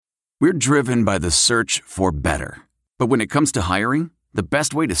We're driven by the search for better. But when it comes to hiring, the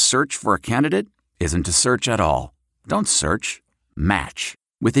best way to search for a candidate isn't to search at all. Don't search. Match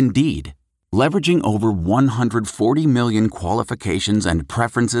with Indeed. Leveraging over 140 million qualifications and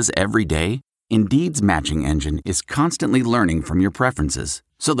preferences every day, Indeed's matching engine is constantly learning from your preferences.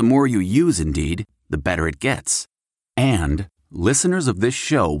 So the more you use Indeed, the better it gets. And listeners of this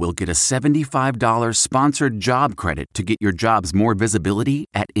show will get a $75 sponsored job credit to get your jobs more visibility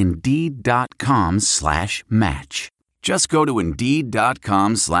at Indeed.com/match. Just go to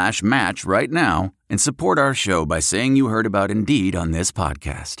Indeed.com/match right now and support our show by saying you heard about Indeed on this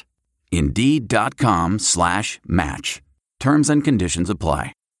podcast. Indeed.com/match. Terms and conditions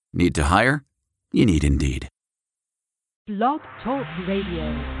apply. Need to hire? You need Indeed. Blog Talk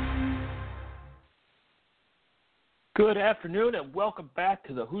Radio. Good afternoon and welcome back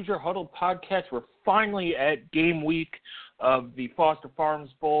to the Hoosier Huddle podcast. We're finally at game week of the Foster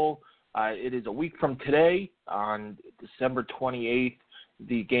Farms Bowl. It is a week from today on December 28th.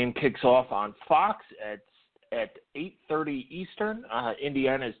 The game kicks off on Fox at 8:30 Eastern.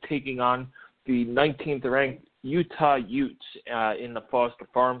 Indiana is taking on the 19th ranked Utah Utes in the Foster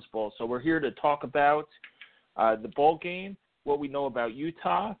Farms Bowl. So we're here to talk about the bowl game, what we know about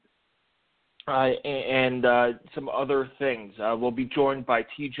Utah, and some other things. We'll be joined by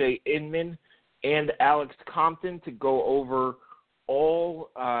TJ Inman and Alex Compton to go over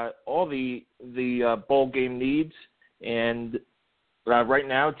all the bowl game needs. And right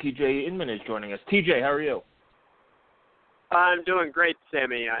now, TJ Inman is joining us. TJ, how are you? I'm doing great,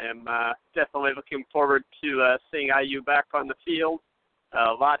 Sammy. I am definitely looking forward to seeing IU back on the field.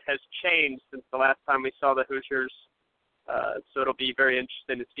 A lot has changed since the last time we saw the Hoosiers. So it'll be very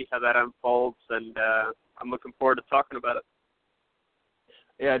interesting to see how that unfolds, and I'm looking forward to talking about it.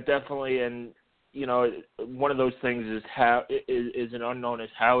 Yeah, definitely. And, you know, one of those things is how is an unknown is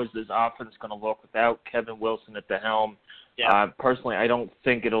how is this offense going to look without Kevin Wilson at the helm. Yeah. Personally, I don't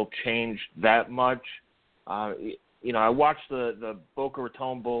think it'll change that much. You know, I watched the Boca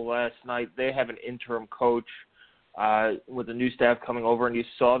Raton Bowl last night. They have an interim coach with the new staff coming over, and you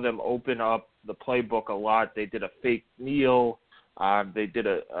saw them open up the playbook a lot. They did a fake kneel. They did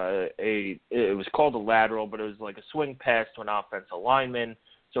it was called a lateral, but it was like a swing pass to an offensive lineman.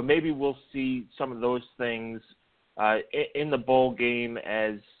 So maybe we'll see some of those things in the bowl game,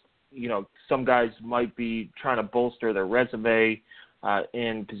 as, you know, some guys might be trying to bolster their resume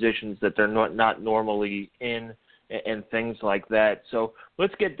in positions that they're not normally in, and things like that. So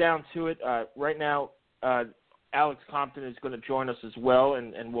let's get down to it. Right now, Alex Compton is going to join us as well,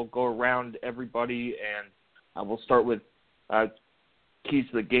 and we'll go around everybody, and we'll start with keys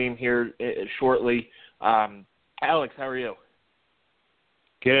to the game here shortly. Alex, how are you?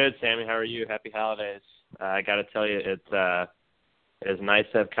 Good, Sammy. How are you? Happy holidays. I got to tell you, it's nice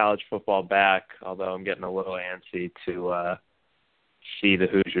to have college football back, although I'm getting a little antsy to see the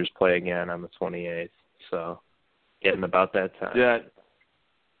Hoosiers play again on the 28th. So getting about that time. Yeah.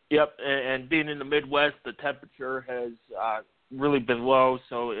 Yep, and being in the Midwest, the temperature has really been low,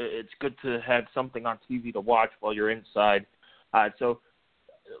 so it's good to have something on TV to watch while you're inside. So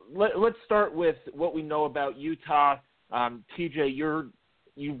let's start with what we know about Utah. TJ,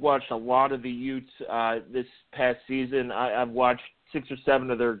 you've watched a lot of the Utes this past season. I've watched 6 or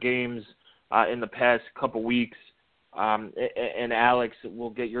 7 of their games in the past couple weeks. And Alex,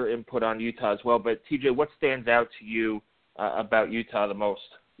 we'll get your input on Utah as well. But TJ, what stands out to you about Utah the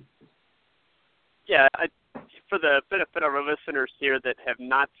most? Yeah, for the benefit of our listeners here that have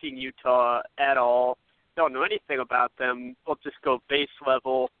not seen Utah at all, don't know anything about them, we'll just go base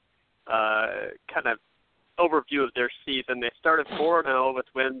level, kind of overview of their season. They started 4-0 with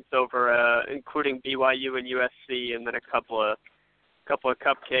wins over, including BYU and USC, and then a couple of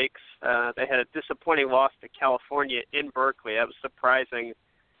cupcakes. They had a disappointing loss to California in Berkeley. That was surprising.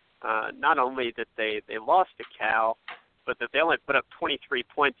 Not only that they lost to Cal, but that they only put up 23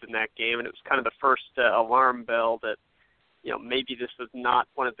 points in that game, and it was kind of the first alarm bell that, you know, maybe this was not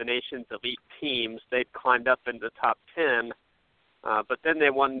one of the nation's elite teams. They'd climbed up into the top 10, but then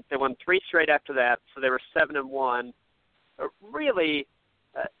they won 3 straight after that, so they were 7-1. Really,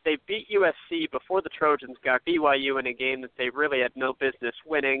 they beat USC before the Trojans got BYU in a game that they really had no business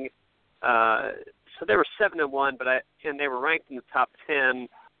winning. So they were 7-1, and they were ranked in the top 10.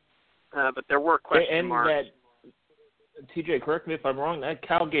 But there were question marks. TJ, correct me if I'm wrong, that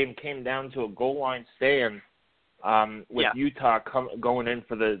Cal game came down to a goal line stand with Utah going in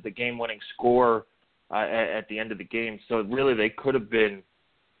for the game-winning score at the end of the game. So really, they could have been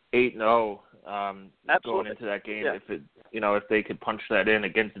 8-0 going into that game if they could punch that in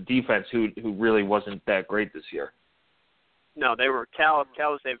against the defense who really wasn't that great this year. No, they were Cal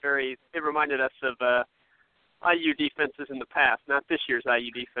was it reminded us of IU defenses in the past, not this year's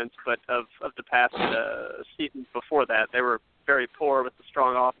IU defense, but of the past seasons before that. They were very poor with the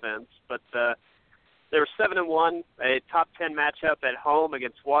strong offense, but they were 7-1, a top 10 matchup at home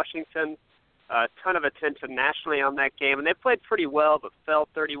against Washington. A ton of attention nationally on that game, and they played pretty well, but fell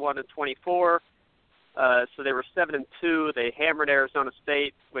 31-24. So they were 7-2. They hammered Arizona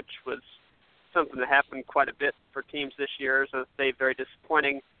State, which was something that happened quite a bit for teams this year. Arizona State, very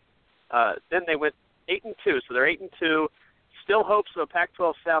disappointing. Then they went 8-2, so they're 8-2. Still hopes of a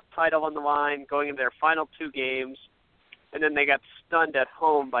Pac-12 South title on the line going into their final two games, and then they got stunned at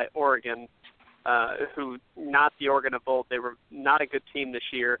home by Oregon, who not the Oregon of old. They were not a good team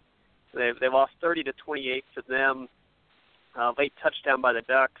this year. They lost 30-28 to them. Late touchdown by the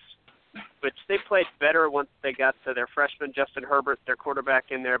Ducks, which they played better once they got to their freshman Justin Herbert, their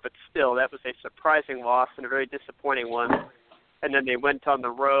quarterback, in there. But still, that was a surprising loss and a very disappointing one. And then they went on the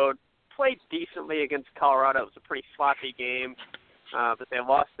road, played decently against Colorado. It was a pretty sloppy game, but they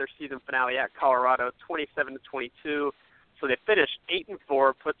lost their season finale at Colorado, 27-22. So they finished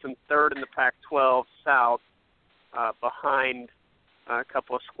 8-4, puts them third in the Pac-12 South, behind a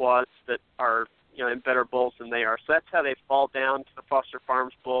couple of squads that are in better bowls than they are. So that's how they fall down to the Foster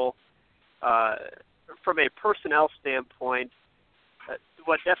Farms Bowl. From a personnel standpoint,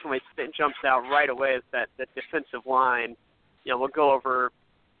 what definitely jumps out right away is that defensive line. We'll go over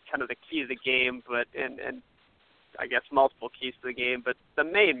kind of the key of the game, but and I guess multiple keys to the game. But the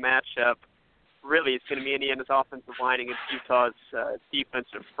main matchup really is going to be Indiana's offensive line against Utah's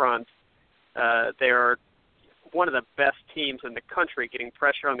defensive front. They are one of the best teams in the country getting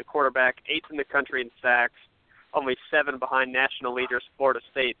pressure on the quarterback, 8th in the country in sacks, only 7 behind national leaders Florida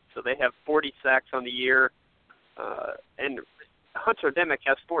State. So they have 40 sacks on the year. And Hunter Demick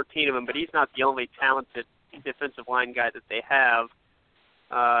has 14 of them, but he's not the only talented defensive line guy that they have.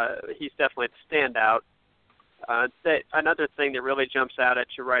 He's definitely a standout. Another thing that really jumps out at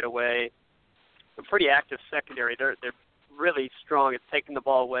you right away, a pretty active secondary. They're really strong at taking the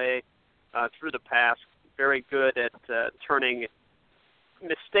ball away through the pass, very good at turning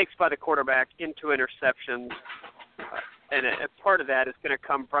mistakes by the quarterback into interceptions. And a part of that is going to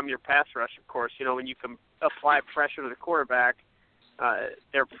come from your pass rush, of course. When you can apply pressure to the quarterback,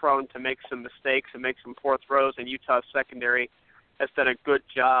 they're prone to make some mistakes and make some poor throws, and Utah's secondary has done a good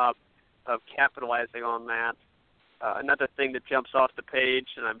job of capitalizing on that. Another thing that jumps off the page,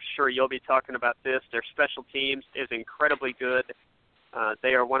 and I'm sure you'll be talking about this, their special teams is incredibly good.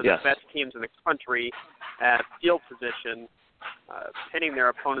 They are one of the best teams in the country at field position, pinning their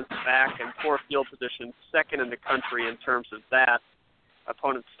opponents back and poor field position, second in the country in terms of that.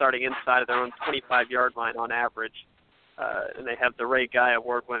 Opponents starting inside of their own 25-yard line on average. And they have the Ray Guy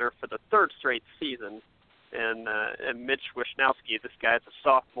Award winner for the third straight season. And Mitch Wishnowski, this guy is a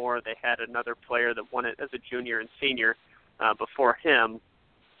sophomore. They had another player that won it as a junior and senior before him.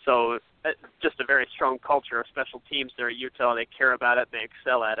 So just a very strong culture of special teams there at Utah. They care about it, and they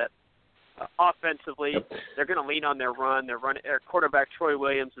excel at it. Offensively, they're going to lean on their run. Their quarterback, Troy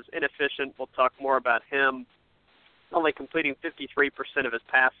Williams, is inefficient. We'll talk more about him. Only completing 53% of his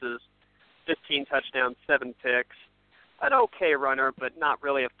passes, 15 touchdowns, 7 picks. An okay runner, but not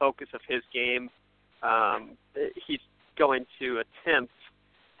really a focus of his game. He's going to attempt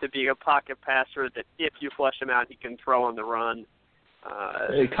to be a pocket passer that if you flush him out, he can throw on the run.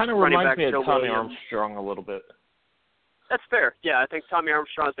 It kind of reminds me of Tommy Armstrong a little bit. That's fair. Yeah, I think Tommy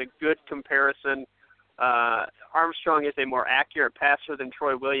Armstrong is a good comparison. Armstrong is a more accurate passer than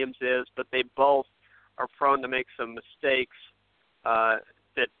Troy Williams is, but they both are prone to make some mistakes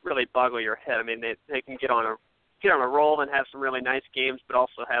that really boggle your head. I mean, they can get on a roll and have some really nice games, but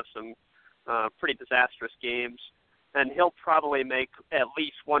also have some pretty disastrous games. And he'll probably make at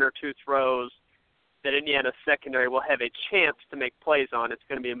least 1 or 2 throws that Indiana's secondary will have a chance to make plays on. It's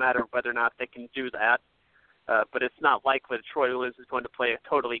going to be a matter of whether or not they can do that. But it's not likely that Troy Williams is going to play a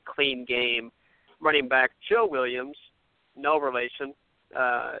totally clean game. Running back Joe Williams, no relation,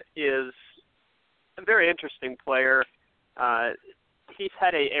 is a very interesting player. He's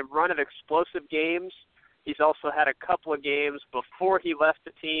had a run of explosive games. He's also had a couple of games before he left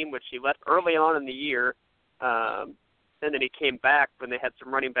the team, which he left early on in the year. And then he came back when they had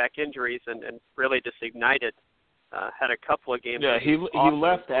some running back injuries and really just ignited. Had a couple of games. Yeah, he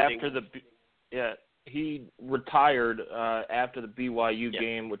left after he retired after the BYU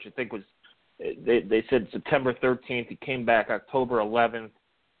game, which I think was they said September 13th. He came back October 11th.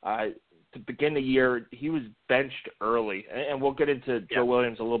 To begin the year, he was benched early, and we'll get into Joe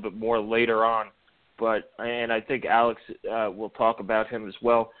Williams a little bit more later on. And I think Alex will talk about him as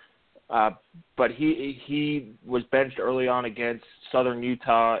well. but he was benched early on against Southern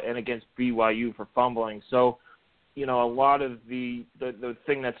Utah and against BYU for fumbling. So, a lot of the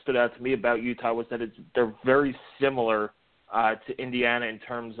thing that stood out to me about Utah was that they're very similar to Indiana in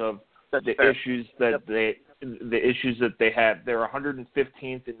terms of issues that the issues that they have. They're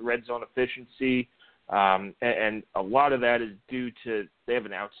 115th in red zone efficiency, and a lot of that is due to they have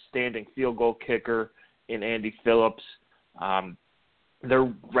an outstanding field goal kicker in Andy Phillips.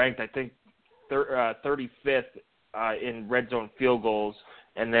 They're ranked, I think, 35th in red zone field goals,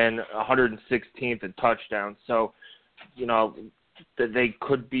 and then 116th in touchdowns. So, they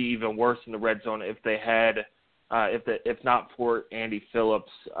could be even worse in the red zone if they had, if not for Andy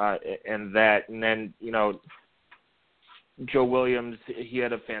Phillips and that. And then, Joe Williams, he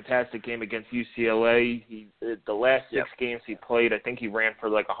had a fantastic game against UCLA. The last 6 games he played, I think he ran for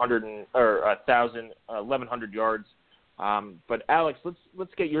like 1,100 yards. But Alex,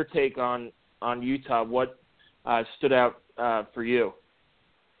 let's get your take on Utah. What stood out for you?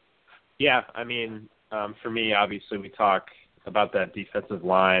 Yeah, I mean, for me, obviously, we talk about that defensive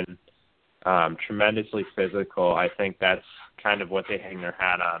line, tremendously physical. I think that's kind of what they hang their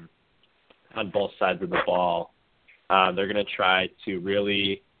hat on both sides of the ball. They're going to try to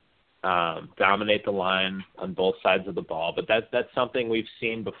really dominate the line on both sides of the ball, but that's something we've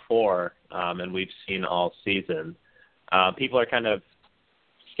seen before, and we've seen all season. People are kind of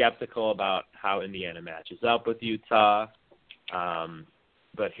skeptical about how Indiana matches up with Utah.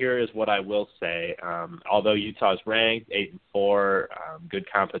 But here is what I will say. Although Utah's ranked 8-4, good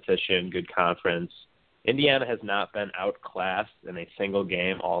competition, good conference, Indiana has not been outclassed in a single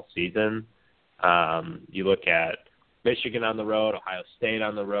game all season. You look at Michigan on the road, Ohio State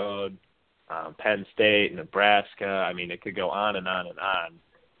on the road, Penn State, Nebraska. I mean, it could go on and on and on.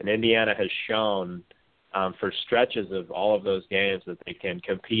 And Indiana has shown for stretches of all of those games that they can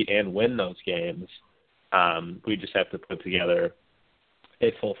compete and win those games. We just have to put together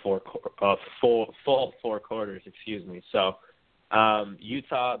a full four quarters. So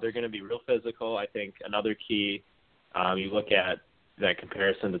Utah, they're going to be real physical. I think another key, you look at that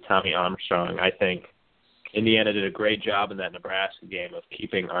comparison to Tommy Armstrong. I think Indiana did a great job in that Nebraska game of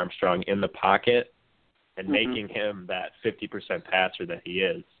keeping Armstrong in the pocket and making him that 50% passer that he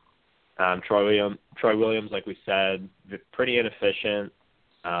is. Troy Williams, like we said, pretty inefficient.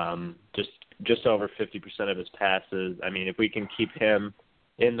 Just over 50% of his passes. I mean, if we can keep him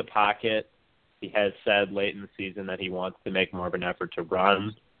in the pocket, he has said late in the season that he wants to make more of an effort to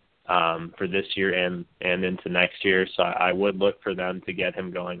run for this year and into next year. So I would look for them to get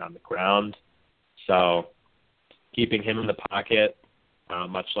him going on the ground. So keeping him in the pocket,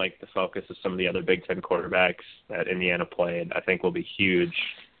 much like the focus of some of the other Big Ten quarterbacks that Indiana played, I think will be huge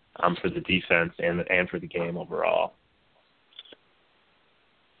for the defense and for the game overall.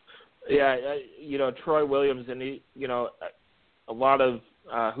 Yeah, Troy Williams, and a lot of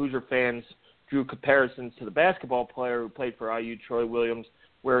Hoosier fans drew comparisons to the basketball player who played for IU, Troy Williams,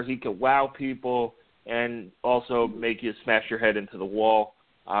 where he could wow people and also make you smash your head into the wall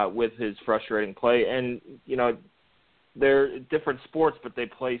with his frustrating play. And, they're different sports, but they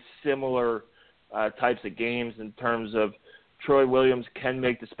play similar types of games in terms of Troy Williams can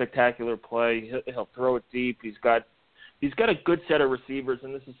make the spectacular play. He'll throw it deep. He's got a good set of receivers,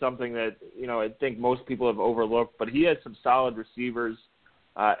 and this is something that, I think most people have overlooked, but he has some solid receivers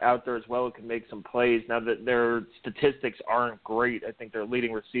out there as well who can make some plays. Now that their statistics aren't great, I think their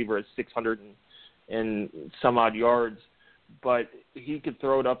leading receiver is 600 and some odd yards, but he could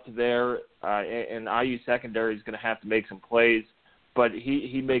throw it up to there, and IU secondary is going to have to make some plays, but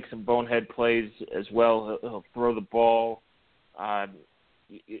he makes some bonehead plays as well. He'll throw the ball. As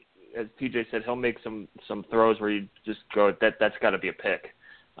TJ said, he'll make some throws where you just go, that's got to be a pick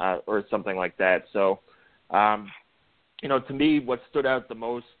or something like that. So, to me, what stood out the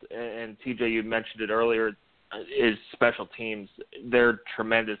most, and TJ, you mentioned it earlier, is special teams. They're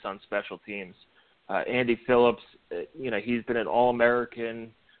tremendous on special teams. Andy Phillips, he's been an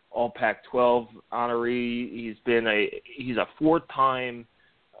All-American, All-Pac-12 honoree. He's a 4-time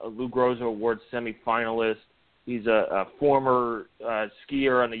Lou Groza Award semifinalist. He's a former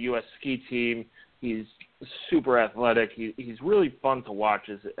skier on the U.S. ski team. He's super athletic. He's really fun to watch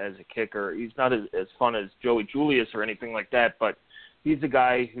as a kicker. He's not as fun as Joey Julius or anything like that, but he's a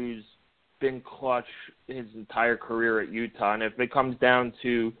guy who's been clutch his entire career at Utah. And if it comes down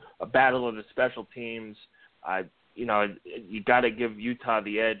to a battle of the special teams, you got to give Utah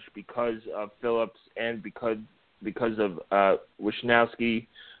the edge because of Phillips and because of Wisnowski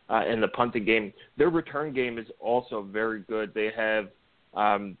in the punting game. Their return game is also very good. They have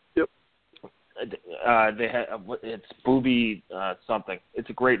it's Booby something. It's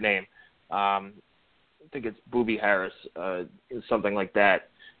a great name. I think it's Booby Harris, something like that.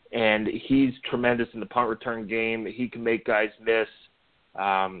 And he's tremendous in the punt return game. He can make guys miss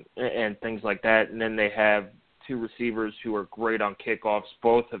and things like that. And then they have two receivers who are great on kickoffs.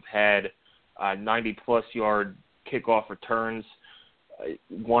 Both have had 90-plus yard kickoff returns.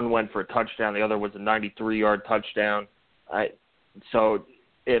 One went for a touchdown. The other was a 93-yard touchdown. So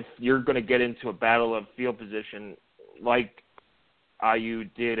if you're going to get into a battle of field position like IU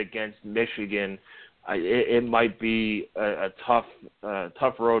did against Michigan, it might be a tough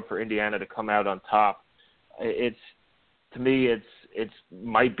road for Indiana to come out on top. To me, it's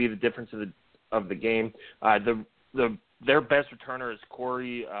might be the difference of the game. Their best returner is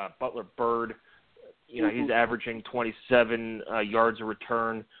Corey Butler-Bird. He's averaging 27 yards a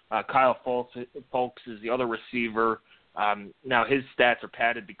return. Kyle Fulks is the other receiver. Now his stats are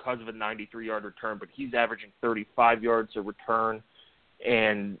padded because of a 93-yard return, but he's averaging 35 yards a return.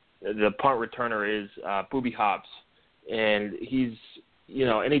 And the punt returner is Booby Hobbs. And he's,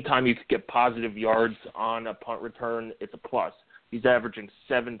 anytime you get positive yards on a punt return, it's a plus. He's averaging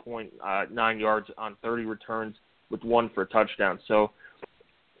 7.9 yards on 30 returns with one for a touchdown. So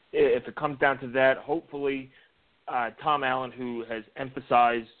if it comes down to that, hopefully Tom Allen, who has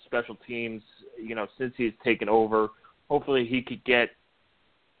emphasized special teams, since he's taken over, hopefully he could get,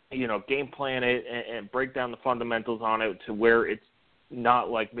 game plan it and break down the fundamentals on it to where it's not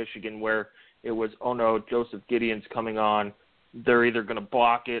like Michigan where it was, oh no, Joseph Gideon's coming on. They're either going to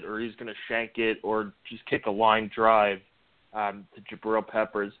block it or he's going to shank it or just kick a line drive to Jabril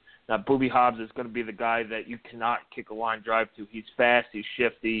Peppers. Now, Booby Hobbs is going to be the guy that you cannot kick a line drive to. He's fast, he's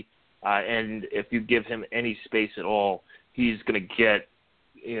shifty, and if you give him any space at all, he's going to get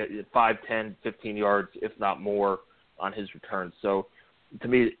 5, 10, 15 yards, if not more, on his return. So, to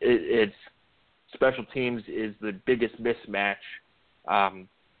me, it's special teams is the biggest mismatch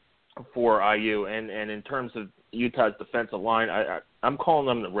for IU. And in terms of Utah's defensive line, I'm calling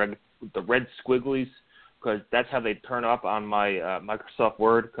them the red squigglies, because that's how they turn up on my Microsoft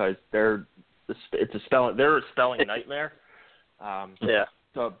Word, because they're a spelling nightmare. Yeah.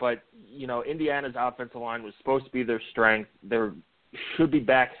 So, but Indiana's offensive line was supposed to be their strength. They should be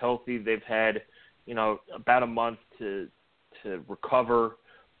back healthy. They've had about a month to recover,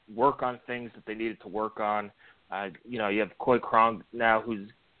 work on things that they needed to work on. You have Coy Cronk now, who's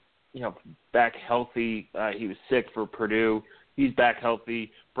back healthy. He was sick for Purdue. He's back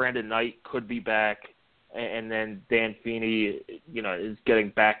healthy. Brandon Knight could be back. And then Dan Feeney, is getting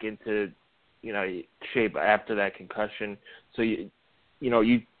back into, shape after that concussion. So,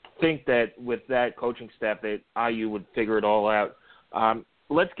 you think that with that coaching staff that IU would figure it all out.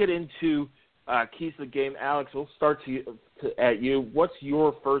 Let's get into keys to the game. Alex, we'll start at you. What's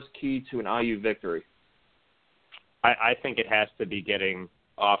your first key to an IU victory? I think it has to be getting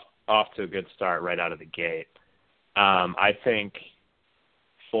off to a good start right out of the gate. I think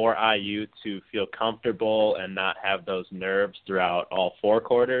for IU to feel comfortable and not have those nerves throughout all four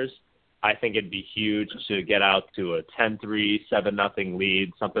quarters, I think it'd be huge to get out to a 10-3, 7-0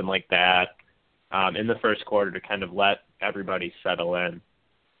 lead, something like that, in the first quarter to kind of let everybody settle in.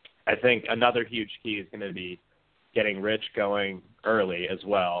 I think another huge key is going to be getting Rich going early as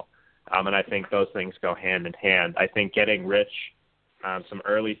well, and I think those things go hand in hand. I think getting Rich some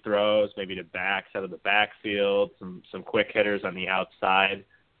early throws, maybe to backs out of the backfield, some quick hitters on the outside.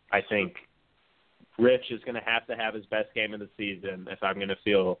 I think Rich is going to have his best game of the season if I'm going to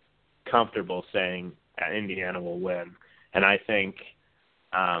feel comfortable saying Indiana will win. And I think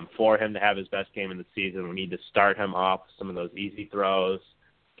for him to have his best game of the season, we need to start him off with some of those easy throws,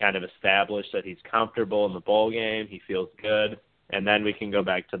 kind of establish that he's comfortable in the bowl game, he feels good, and then we can go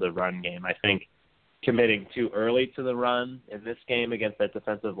back to the run game. I think committing too early to the run in this game against that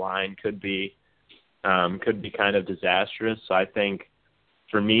defensive line could be kind of disastrous. So I think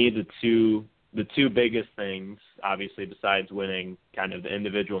for me, the two biggest things, obviously besides winning kind of the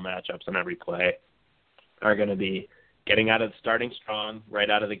individual matchups on every play, are going to be starting strong right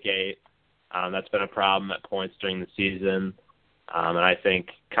out of the gate. That's been a problem at points during the season. And I think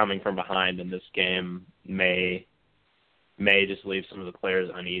coming from behind in this game may just leave some of the players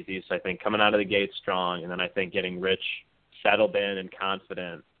uneasy. So I think coming out of the gate strong, and then I think getting Rich settled in and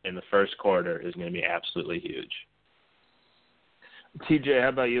confident in the first quarter is going to be absolutely huge. TJ, how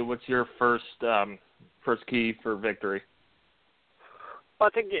about you? What's your first key for victory? Well,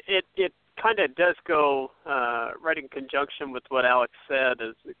 I think it kind of does go right in conjunction with what Alex said,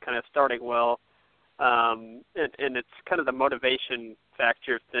 is kind of starting well, and it's kind of the motivation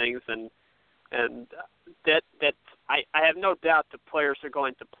factor of things, and that I have no doubt the players are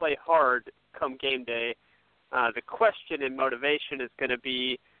going to play hard come game day. The question in motivation is going to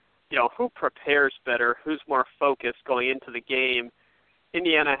be who prepares better, who's more focused going into the game.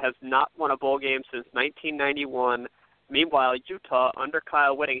 Indiana has not won a bowl game since 1991. Meanwhile, Utah, under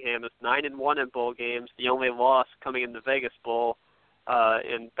Kyle Whittingham, is 9-1 in bowl games, the only loss coming in the Vegas Bowl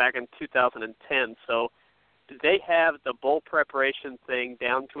back in 2010. So they have the bowl preparation thing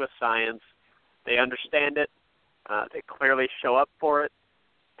down to a science. They understand it. They clearly show up for it,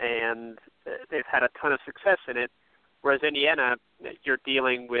 and they've had a ton of success in it. Whereas Indiana, you're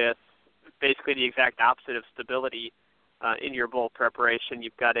dealing with basically the exact opposite of stability in your bowl preparation.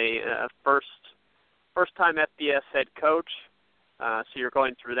 You've got a first-time FBS head coach, so you're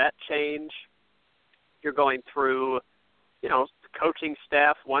going through that change. You're going through, the coaching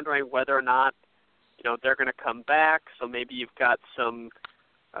staff wondering whether or not, they're going to come back. So maybe you've got some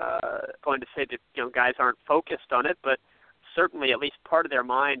going to say that, guys aren't focused on it, but certainly at least part of their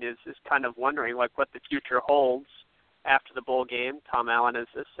mind is kind of wondering, like, what the future holds after the bowl game. Tom Allen has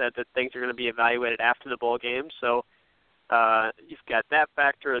said that things are going to be evaluated after the bowl game. So you've got that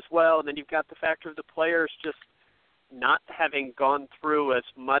factor as well. And then you've got the factor of the players just not having gone through as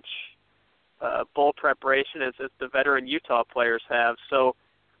much bowl preparation as the veteran Utah players have. So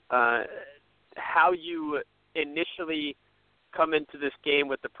how you initially come into this game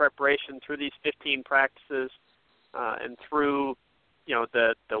with the preparation through these 15 practices and through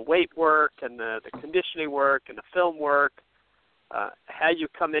the weight work and the conditioning work and the film work, how you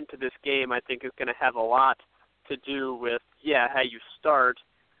come into this game, I think, is going to have a lot to do with, how you start.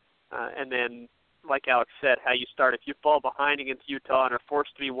 And then, like Alex said, how you start. If you fall behind against Utah and are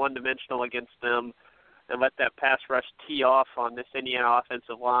forced to be one-dimensional against them and let that pass rush tee off on this Indiana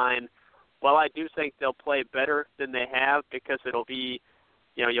offensive line, well, I do think they'll play better than they have because it'll be,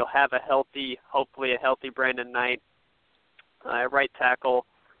 you'll have hopefully a healthy Brandon Knight at right tackle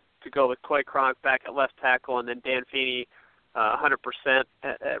to go with Coy Cronk back at left tackle, and then Dan Feeney 100%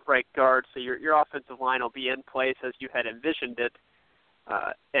 at right guard. So your offensive line will be in place as you had envisioned it,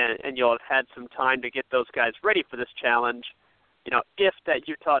 and you'll have had some time to get those guys ready for this challenge. If that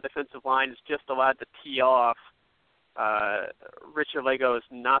Utah defensive line is just allowed to tee off, Richard Lego is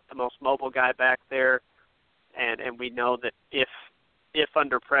not the most mobile guy back there, and we know that if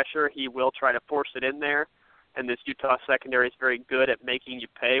under pressure, he will try to force it in there, and this Utah secondary is very good at making you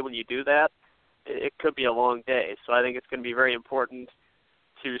pay when you do that. It could be a long day. So I think it's going to be very important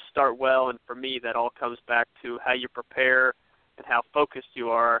to start well, and for me, that all comes back to how you prepare and how focused you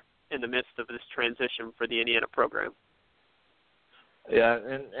are in the midst of this transition for the Indiana program. Yeah,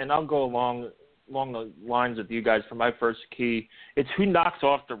 and I'll go along the lines with you guys for my first key. It's who knocks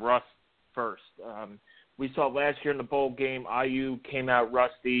off the rust first. We saw last year in the bowl game, IU came out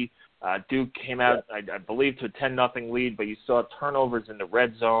rusty. Duke came out, I believe, to a 10-0 lead, but you saw turnovers in the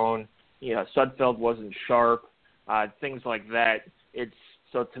red zone. Sudfeld wasn't sharp, things like that.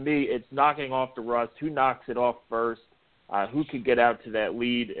 So to me, it's knocking off the rust. Who knocks it off first? Who could get out to that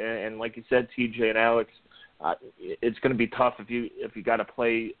lead? And like you said, TJ and Alex, it's going to be tough if you got to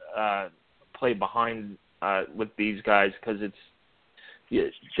play behind with these guys because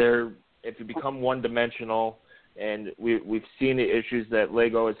if you become one-dimensional, and we've seen the issues that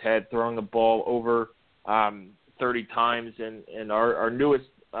Lego has had throwing the ball over 30 times, and our newest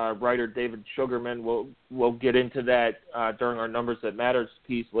writer, David Sugarman, will get into that during our Numbers That Matters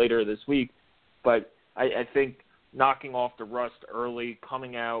piece later this week. But I think knocking off the rust early,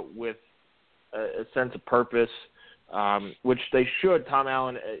 coming out with a sense of purpose, which they should. Tom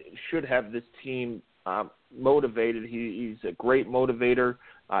Allen should have this team motivated. He's a great motivator.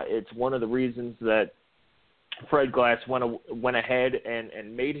 It's one of the reasons that Fred Glass went ahead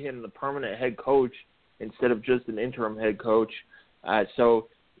and made him the permanent head coach instead of just an interim head coach. So,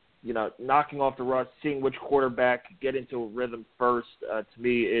 knocking off the rust, seeing which quarterback get into a rhythm first, to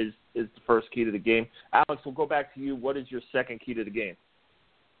me is the first key to the game. Alex, we'll go back to you. What is your second key to the game?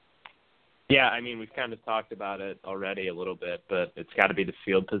 Yeah, I mean, we've kind of talked about it already a little bit, but it's got to be the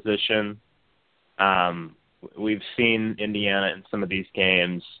field position. We've seen Indiana in some of these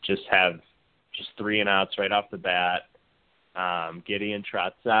games just have 3-and-outs right off the bat. Gideon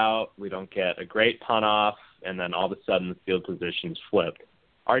trots out. We don't get a great punt off, and then all of a sudden the field position's flipped.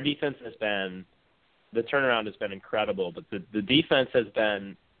 Our defense the turnaround has been incredible, but the defense has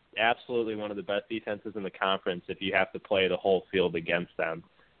been absolutely one of the best defenses in the conference if you have to play the whole field against them.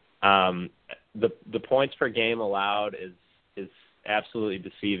 The points per game allowed is absolutely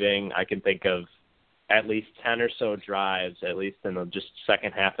deceiving. I can think of at least 10 or so drives, at least in the just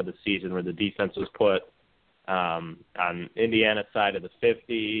second half of the season, where the defense was put on Indiana's side of the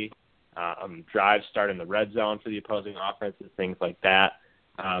 50, drives starting the red zone for the opposing offenses, things like that.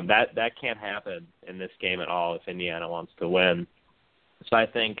 That can't happen in this game at all if Indiana wants to win. So I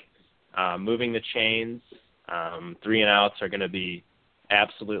think moving the chains, 3-and-outs are going to be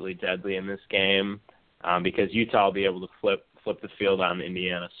absolutely deadly in this game because Utah will be able to flip the field on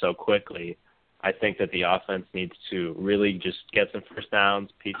Indiana so quickly. I think that the offense needs to really just get some first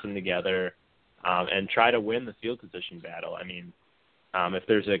downs, piece them together, and try to win the field position battle. I mean, if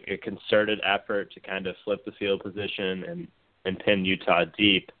there's a concerted effort to kind of flip the field position and pin Utah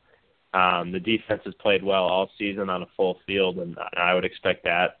deep, the defense has played well all season on a full field, and I would expect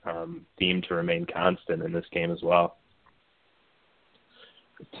that theme to remain constant in this game as well.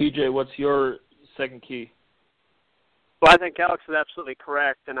 TJ, what's your second key? Well, I think Alex is absolutely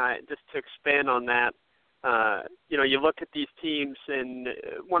correct, and just to expand on that, you look at these teams, and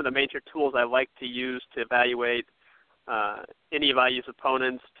one of the major tools I like to use to evaluate any of IU's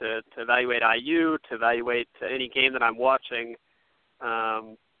opponents, to evaluate IU, to evaluate any game that I'm watching,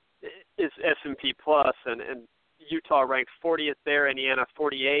 is S&P Plus, and Utah ranks 40th there, Indiana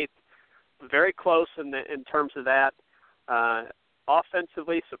 48th, very close in terms of that.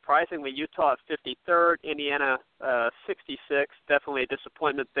 Offensively, surprisingly, Utah at 53rd, Indiana 66th. Definitely a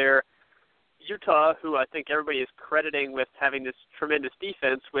disappointment there. Utah, who I think everybody is crediting with having this tremendous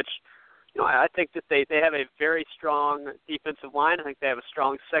defense, which I think that they have a very strong defensive line. I think they have a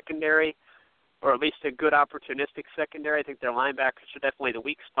strong secondary, or at least a good opportunistic secondary. I think their linebackers are definitely the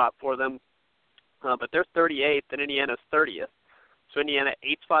weak spot for them. But they're 38th, and Indiana's 30th. So Indiana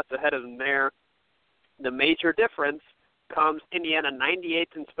 8 spots ahead of them there. The major difference comes Indiana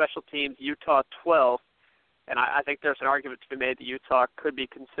 98th in special teams, Utah 12th, and I think there's an argument to be made that Utah could be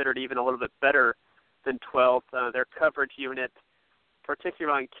considered even a little bit better than 12th. Their coverage unit,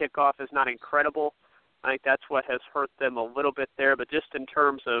 particularly on kickoff, is not incredible. I think that's what has hurt them a little bit there, but just in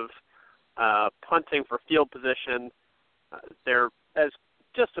terms of punting for field position, they're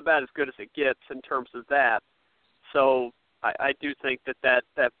just about as good as it gets in terms of that. So I do think that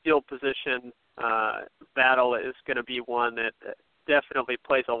field position battle is going to be one that definitely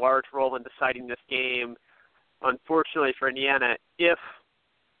plays a large role in deciding this game. Unfortunately for Indiana, if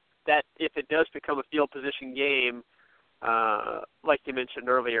it does become a field position game, like you mentioned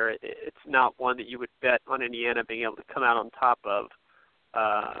earlier, it's not one that you would bet on Indiana being able to come out on top of.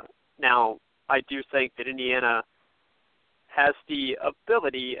 Now, I do think that Indiana has the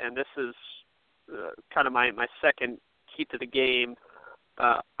ability, and this is kind of my second key to the game,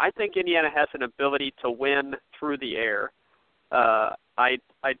 I think Indiana has an ability to win through the air. I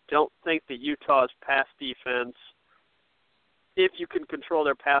don't think that Utah's pass defense, if you can control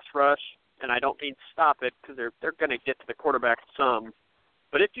their pass rush, and I don't mean stop it because they're going to get to the quarterback some,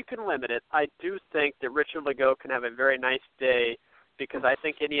 but if you can limit it, I do think that Richard Legault can have a very nice day because I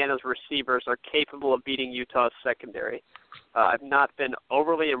think Indiana's receivers are capable of beating Utah's secondary. I've not been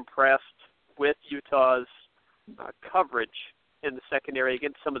overly impressed with Utah's coverage in the secondary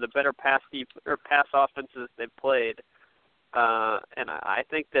against some of the better pass offenses they've played. And I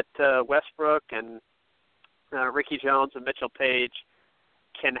think that Westbrook and Ricky Jones and Mitchell Page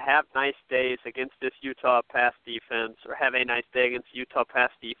can have nice days against this Utah pass defense, or have a nice day against Utah pass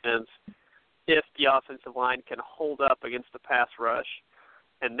defense, if the offensive line can hold up against the pass rush.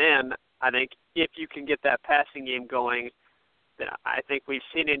 And then I think if you can get that passing game going, then I think we've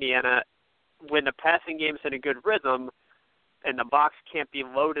seen Indiana, when the passing game's in a good rhythm and the box can't be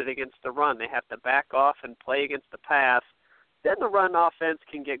loaded against the run, they have to back off and play against the pass, then the run offense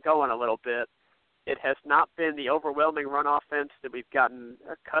can get going a little bit. It has not been the overwhelming run offense that we've gotten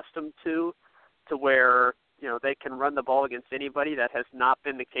accustomed to where, they can run the ball against anybody. That has not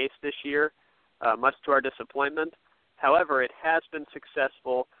been the case this year, much to our disappointment. However, it has been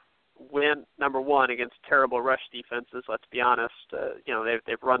successful when, number one, against terrible rush defenses. Let's be honest.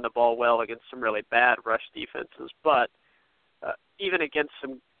 They've run the ball well against some really bad rush defenses. But even against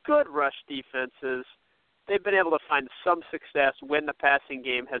some good rush defenses, they've been able to find some success when the passing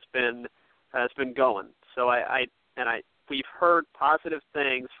game has been going. So we've heard positive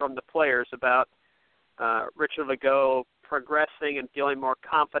things from the players about Richard Legault progressing and feeling more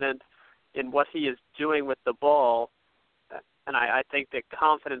confident in what he is doing with the ball. And I think that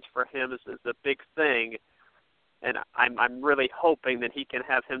confidence for him is a big thing. And I'm really hoping that he can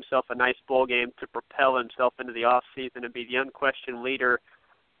have himself a nice bowl game to propel himself into the off season and be the unquestioned leader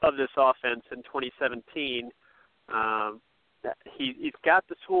of this offense in 2017. He's got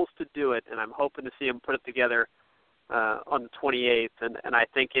the tools to do it, and I'm hoping to see him put it together on the 28th. And I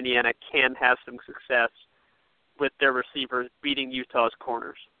think Indiana can have some success with their receivers beating Utah's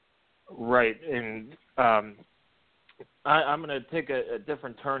corners. Right, and I'm going to take a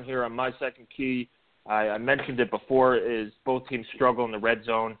different turn here on my second key. I mentioned it before, is both teams struggle in the red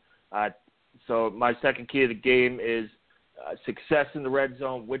zone. So my second key of the game is success in the red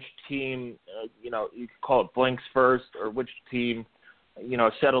zone, which team, you could call it blinks first, or which team,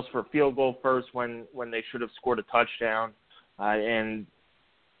 settles for a field goal first when they should have scored a touchdown. And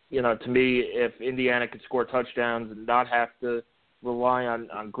to me, if Indiana could score touchdowns and not have to rely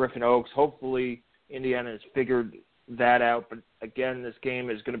on Griffin Oaks, hopefully Indiana has figured that out. But again, this game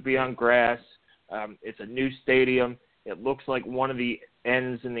is going to be on grass. It's a new stadium. It looks like one of the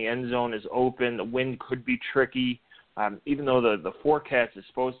ends in the end zone is open. The wind could be tricky, even though the forecast is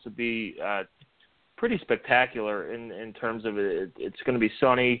supposed to be pretty spectacular in terms of it. It's going to be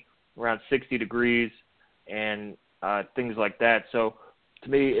sunny, around 60 degrees, and things like that. So to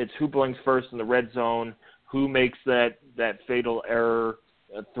me, it's who blinks first in the red zone, who makes that fatal error,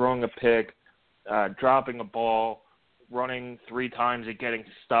 throwing a pick, dropping a ball, running 3 times and getting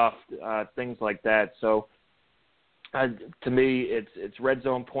stuffed, things like that. So to me, it's red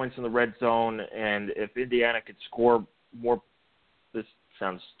zone points in the red zone, and if Indiana could score more, this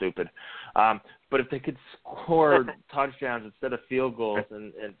sounds stupid, but if they could score touchdowns instead of field goals,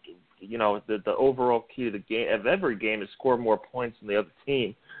 and the overall key to the game of every game is score more points than the other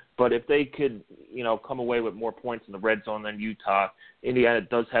team. But if they could, come away with more points in the red zone than Utah, Indiana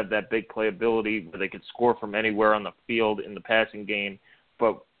does have that big playability where they could score from anywhere on the field in the passing game,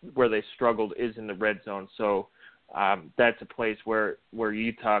 but where they struggled is in the red zone. So that's a place where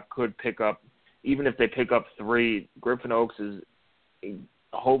Utah could pick up, even if they pick up 3. Griffin Oaks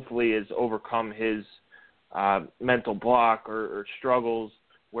hopefully has overcome his mental block or struggles,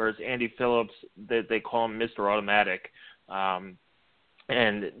 whereas Andy Phillips, they call him Mr. Automatic.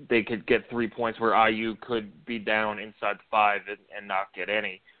 And they could get 3 points where IU could be down inside 5 and not get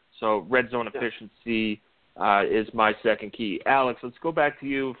any. So red zone efficiency is my second key. Alex, let's go back to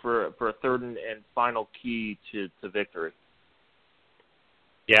you for a third and final key to victory.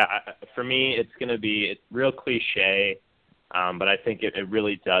 Yeah, for me, it's going to be real cliche, but I think it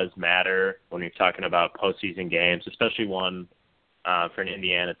really does matter when you're talking about postseason games, especially one for an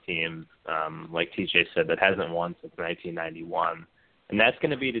Indiana team, like TJ said, that hasn't won since 1991. And that's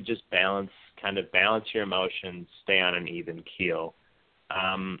going to be to just balance your emotions, stay on an even keel.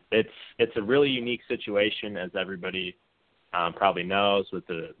 It's a really unique situation, as everybody probably knows, with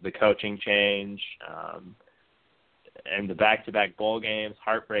the coaching change and the back-to-back bowl games,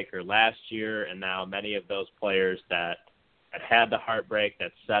 heartbreaker last year, and now many of those players that had the heartbreak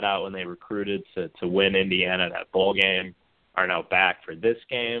that set out when they recruited to win Indiana that bowl game are now back for this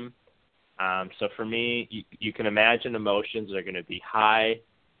game. So for me, you can imagine emotions are going to be high,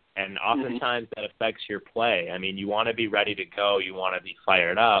 and oftentimes that affects your play. I mean, you want to be ready to go. You want to be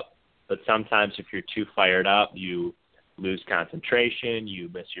fired up, but sometimes if you're too fired up, you lose concentration,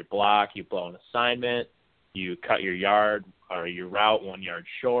 you miss your block, you blow an assignment, you cut your yard or your route 1 yard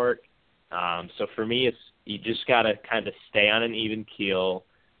short. So for me, you just got to kind of stay on an even keel.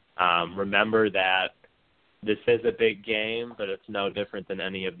 Remember that this is a big game, but it's no different than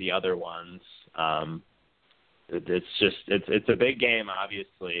any of the other ones. It's a big game,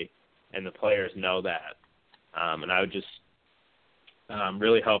 obviously, and the players know that. And I would just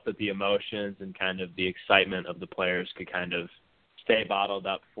really hope that the emotions and kind of the excitement of the players could kind of stay bottled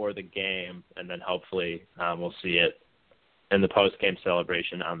up for the game, and then hopefully we'll see it in the post-game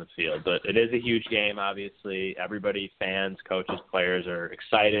celebration on the field. But it is a huge game, obviously. Everybody, fans, coaches, players are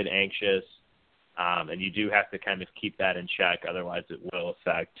excited, anxious. And you do have to kind of keep that in check, otherwise it will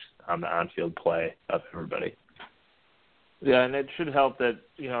affect the on-field play of everybody. Yeah, and it should help that,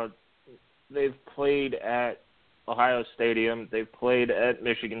 they've played at Ohio Stadium, they've played at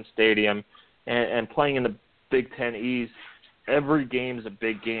Michigan Stadium, and playing in the Big Ten East, every game is a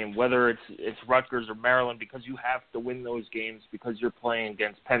big game, whether it's Rutgers or Maryland, because you have to win those games because you're playing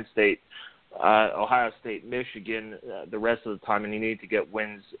against Penn State, Ohio State, Michigan, the rest of the time, and you need to get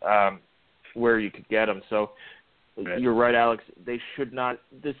wins where you could get them. So right. You're right, Alex. They should not.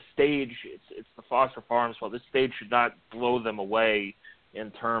 This stage, it's the Foster Farms fault. This stage should not blow them away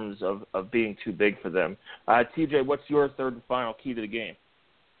in terms of being too big for them. TJ, what's your third and final key to the game?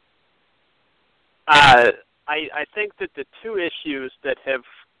 I think that the 2 issues that have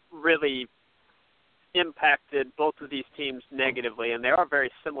really impacted both of these teams negatively, and they are very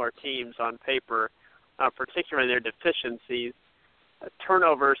similar teams on paper, particularly their deficiencies,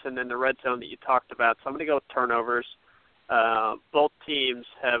 turnovers and then the red zone that you talked about. So I'm going to go with turnovers. Both teams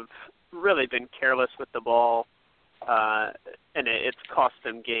have really been careless with the ball, and it's cost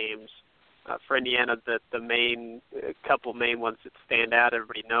them games. For Indiana, the couple main ones that stand out,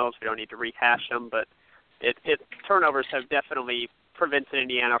 everybody knows. We don't need to rehash them, but turnovers have definitely prevented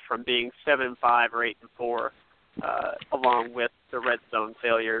Indiana from being 7-5 or 8-4, along with the red zone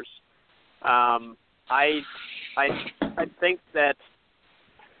failures. I think that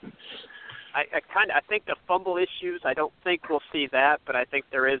I think the fumble issues, I don't think we'll see that, but I think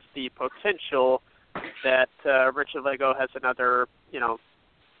there is the potential that Richard Lego has another, 2,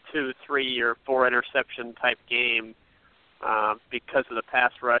 3, or 4 interception type game because of the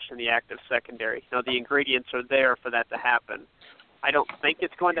pass rush and the active secondary. The ingredients are there for that to happen. I don't think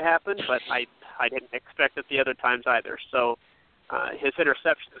it's going to happen, but I didn't expect it the other times either. So his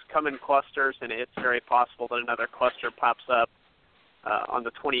interceptions come in clusters, and it's very possible that another cluster pops up on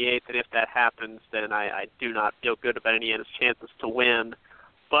the 28th, and if that happens, then I do not feel good about Indiana's chances to win.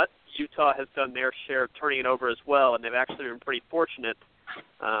 But Utah has done their share of turning it over as well, and they've actually been pretty fortunate.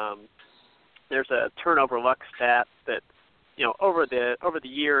 There's a turnover luck stat that, over the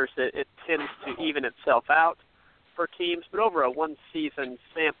years, it tends to even itself out for teams, but over a one-season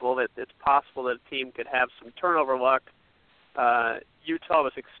sample, it's possible that a team could have some turnover luck. Utah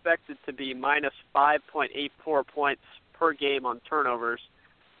was expected to be minus 5.84 points per game on turnovers,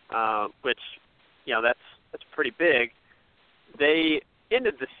 which, that's pretty big. They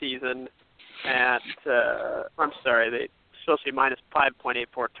ended the season at, they supposed to be minus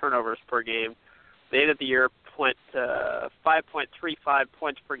 5.84 turnovers per game. They ended the year 5.35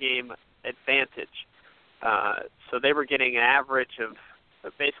 points per game advantage. So they were getting an average of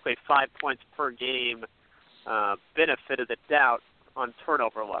basically 5 points per game benefit of the doubt on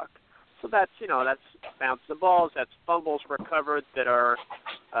turnover luck. So that's bounce the balls, that's fumbles recovered that are,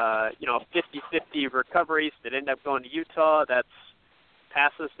 50-50 recoveries that end up going to Utah. That's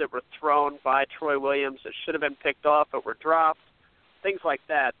passes that were thrown by Troy Williams that should have been picked off but were dropped. Things like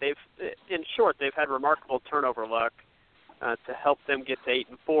that. In short, they've had remarkable turnover luck to help them get to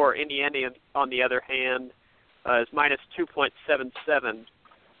 8-4. Indiana, on the other hand, is minus 2.77.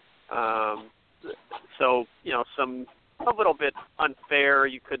 So, a little bit unfair,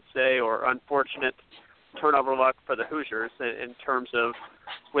 you could say, or unfortunate turnover luck for the Hoosiers in terms of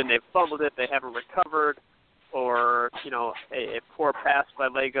when they've fumbled it, they haven't recovered, or, a poor pass by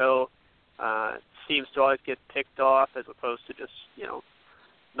Lego seems to always get picked off as opposed to just,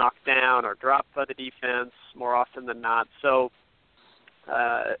 knocked down or dropped by the defense more often than not. So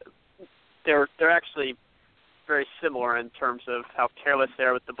they're actually very similar in terms of how careless they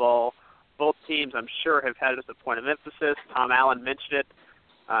are with the ball. Both teams, I'm sure, have had it as a point of emphasis. Tom Allen mentioned it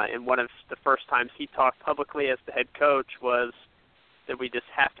in one of the first times he talked publicly as the head coach, was that we just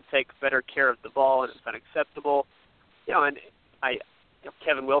have to take better care of the ball, and it's unacceptable. And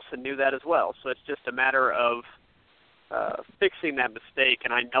Kevin Wilson knew that as well. So it's just a matter of fixing that mistake,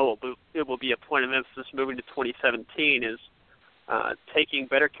 and I know it will be a point of emphasis moving to 2017, is taking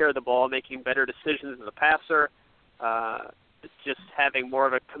better care of the ball, making better decisions as a passer, just having more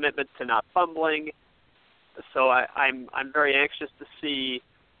of a commitment to not fumbling. So I'm very anxious to see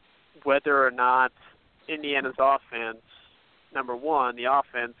whether or not Indiana's offense, number one, the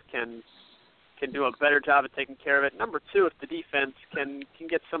offense can do a better job of taking care of it. Number two, if the defense can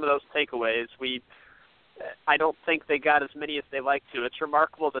get some of those takeaways. I don't think they got as many as they like to. It's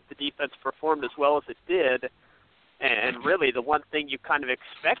remarkable that the defense performed as well as it did, and really the one thing you kind of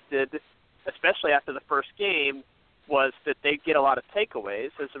expected, especially after the first game, was that they'd get a lot of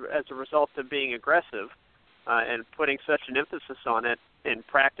takeaways as a result of being aggressive and putting such an emphasis on it in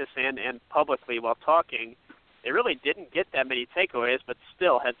practice and publicly while talking. They really didn't get that many takeaways, but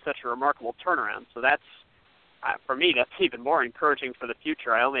still had such a remarkable turnaround. So that's, for me, that's even more encouraging for the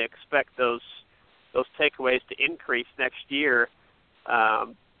future. I only expect those takeaways to increase next year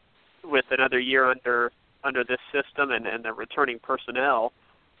with another year under this system and the returning personnel.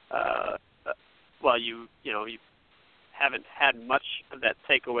 Well, you haven't had much of that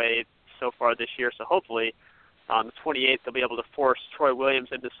takeaway so far this year, so hopefully on the 28th they'll be able to force Troy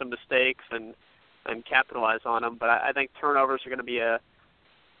Williams into some mistakes and capitalize on them. But I think turnovers are going to be,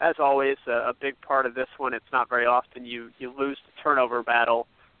 as always, a big part of this one. It's not very often you lose the turnover battle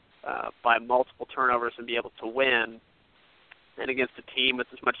by multiple turnovers and be able to win. And against a team with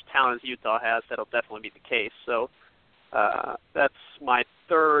as much talent as Utah has, that'll definitely be the case. So that's my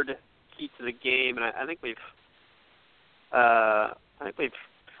third key to the game, and I think we've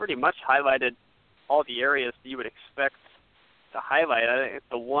pretty much highlighted all the areas that you would expect to highlight. I think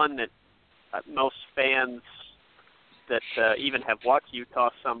the one that most fans that even have watched Utah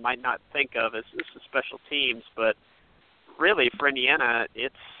some might not think of is the special teams, but really for Indiana,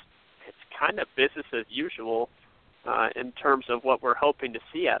 it's kind of business as usual in terms of what we're hoping to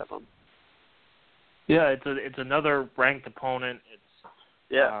see out of them. Yeah, it's another ranked opponent.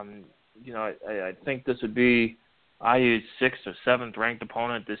 I think this would be IU's 6th or 7th ranked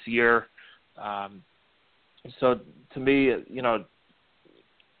opponent this year. So to me,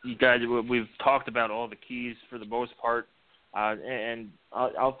 you guys, we've talked about all the keys for the most part, and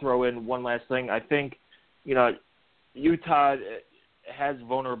I'll throw in one last thing. I think, Utah has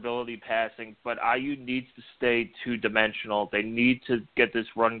vulnerability passing, but IU needs to stay two-dimensional. They need to get this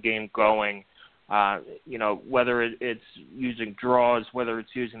run game going. Whether it's using draws, whether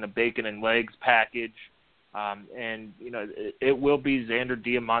it's using the bacon and legs package, it will be Xander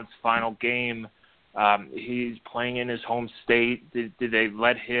Diamant's final game. He's playing in his home state. Did they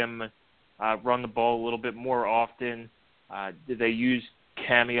let him run the ball a little bit more often? Did they use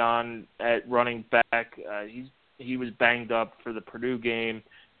Camion at running back? He was banged up for the Purdue game.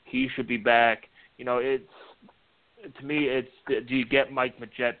 He should be back. To me, do you get Mike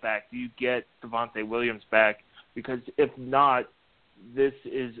Majette back? Do you get Devontae Williams back? Because if not, this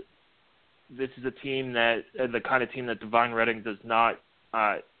is a team that the kind of team that Divine Redding does not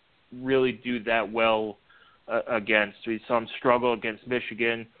really do that well against. We saw him struggle against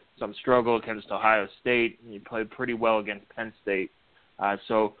Michigan, some struggle against Ohio State, and he played pretty well against Penn State.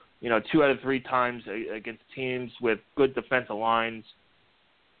 2 out of 3 times against teams with good defensive lines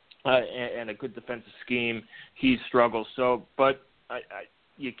and a good defensive scheme, he struggles. But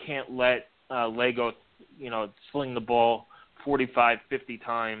you can't let Lego, sling the ball 45, 50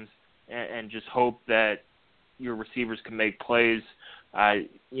 times and just hope that your receivers can make plays. I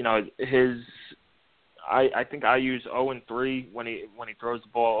think IU's 0-3 when he throws the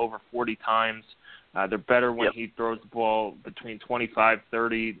ball over 40 times. They're better when he throws the ball between 25,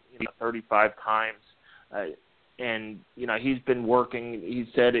 30, 35 times. And he's been working. He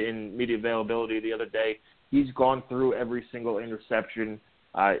said in media availability the other day, he's gone through every single interception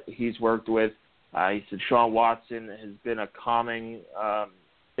he's worked with. He said Sean Watson has been a calming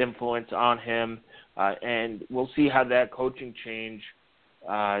influence on him. And we'll see how that coaching change,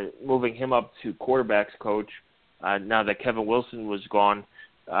 moving him up to quarterback's coach, now that Kevin Wilson was gone,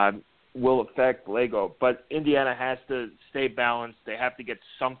 will affect Lego. But Indiana has to stay balanced. They have to get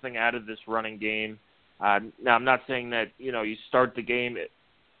something out of this running game. Now, I'm not saying that, you start the game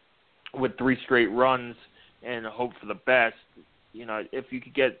with 3 straight runs and hope for the best. If you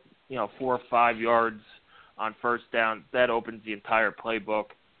could get, 4 or 5 yards on first down, that opens the entire playbook,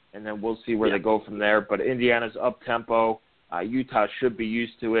 and then we'll see where they go from there. But Indiana's up-tempo. Utah should be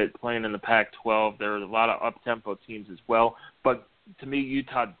used to it, playing in the Pac-12. There are a lot of up-tempo teams as well. But to me,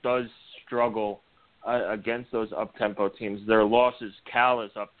 Utah does struggle against those up-tempo teams. Their losses, Cal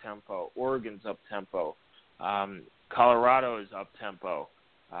is up-tempo, Oregon's up-tempo, Colorado is up-tempo,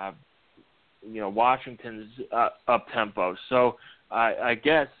 Washington's up-tempo. So I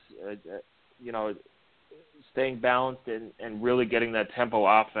guess, staying balanced and really getting that tempo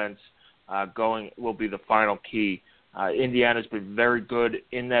offense going will be the final key. Indiana's been very good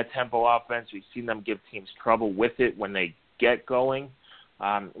in that tempo offense. We've seen them give teams trouble with it when they get going,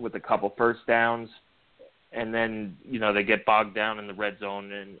 with a couple first downs, and then they get bogged down in the red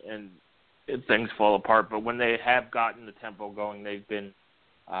zone and things fall apart. But when they have gotten the tempo going, they've been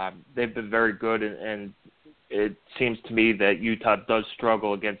very good, and it seems to me that Utah does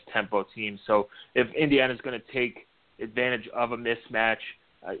struggle against tempo teams. So if Indiana's going to take advantage of a mismatch,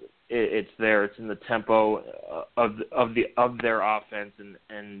 it's there. It's in the tempo of their offense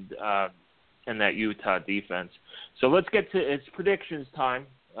and that Utah defense. So let's get to it's predictions time.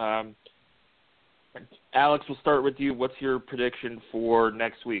 Alex, we'll start with you. What's your prediction for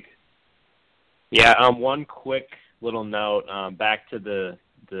next week? Yeah, one quick little note back to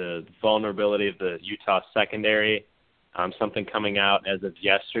the vulnerability of the Utah secondary. Something coming out as of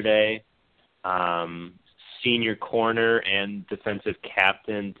yesterday. Senior corner and defensive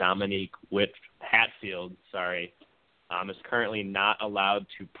captain Dominique Hatfield, is currently not allowed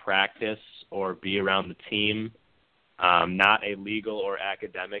to practice or be around the team. Not a legal or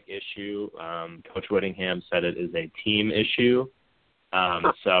academic issue. Coach Whittingham said it is a team issue.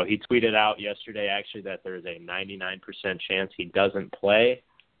 So he tweeted out yesterday, actually, that there's a 99% chance he doesn't play,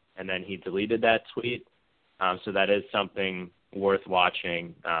 and then he deleted that tweet. So that is something worth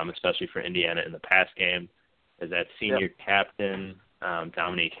watching, especially for Indiana in the pass game, is that senior captain,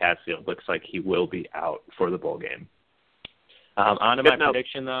 Dominique Hatfield, looks like he will be out for the bowl game. On to my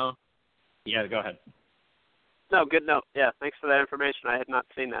prediction, though. Yeah, go ahead. No, good note. Yeah, thanks for that information. I had not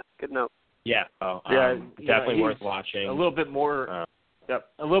seen that. Good note. Yeah, definitely worth watching. A little bit more. A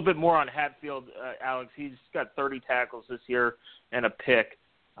little bit more on Hatfield, Alex. He's got 30 tackles this year and a pick.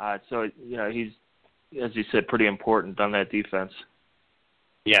 So he's, as you said, pretty important on that defense.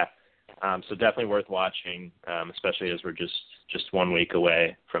 Yeah. So definitely worth watching, especially as we're just 1 week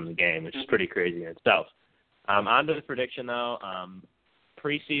away from the game, which is pretty crazy in itself. On to the prediction, though.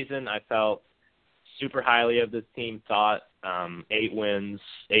 Preseason, I felt super highly of this team. Thought 8,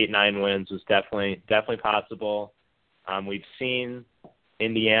 9 wins was definitely possible. We've seen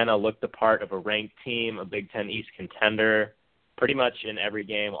Indiana look the part of a ranked team, a Big Ten East contender, pretty much in every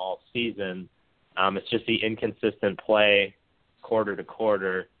game all season. It's just the inconsistent play quarter to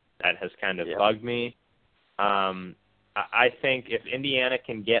quarter that has kind of bugged me. I think if Indiana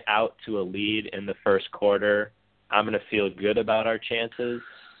can get out to a lead in the first quarter, I'm going to feel good about our chances.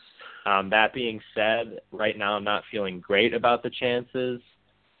 That being said, right now I'm not feeling great about the chances.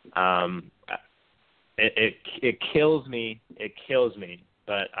 It kills me. It kills me.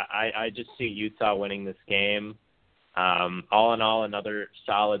 But I just see Utah winning this game. All in all, another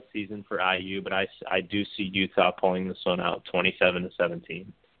solid season for IU, but I do see Utah pulling this one out 27-17.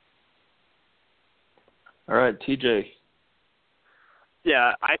 All right, TJ.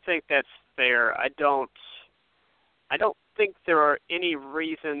 Yeah, I think that's fair. I don't think there are any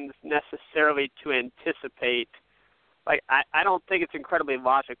reasons necessarily to anticipate. Like, I don't think it's incredibly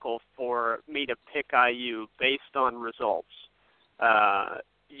logical for me to pick IU based on results.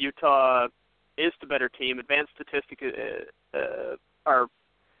 Utah is the better team. Advanced statistics are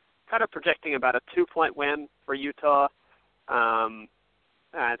kind of projecting about a 2-point win for Utah.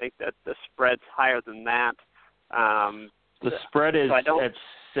 I think that the spread's higher than that. The spread is so at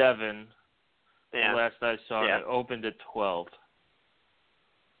 7. Yeah. Last I saw it opened at 12.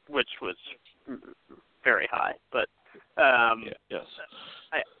 Which was very high. But yes.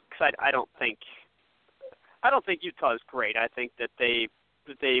 I don't think Utah is great. I think that they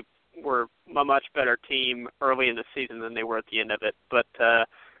were a much better team early in the season than they were at the end of it. But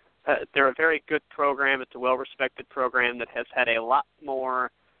they're a very good program. It's a well-respected program that has had a lot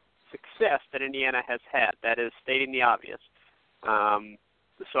more success that Indiana has had. That is stating the obvious.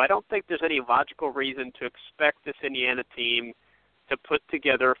 So I don't think there's any logical reason to expect this Indiana team to put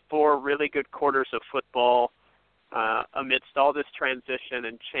together 4 really good quarters of football amidst all this transition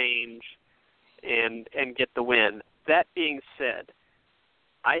and change and get the win. That being said,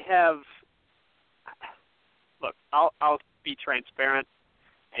 I'll be transparent,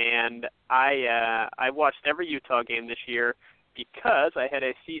 and I watched every Utah game this year because I had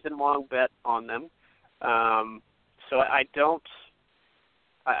a season-long bet on them. So I don't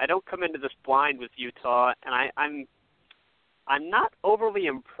come into this blind with Utah, and I'm not overly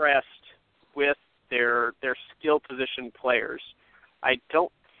impressed with their skill position players. I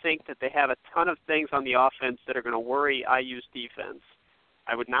don't think that they have a ton of things on the offense that are going to worry IU's defense.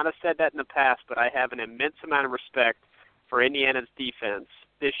 I would not have said that in the past, but I have an immense amount of respect for Indiana's defense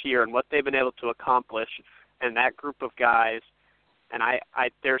this year and what they've been able to accomplish and that group of guys. And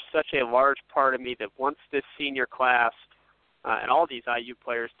there's such a large part of me that wants this senior class and all these IU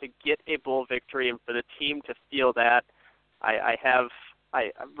players to get a bowl victory and for the team to feel that. I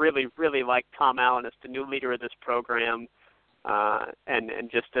really, really like Tom Allen as the new leader of this program,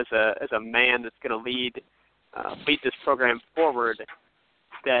 and just as a man that's going to lead this program forward.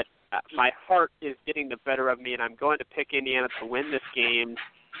 That my heart is getting the better of me, and I'm going to pick Indiana to win this game,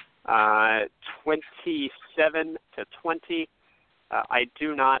 27-20. I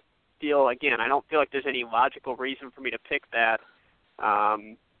do not feel, again, I don't feel like there's any logical reason for me to pick that.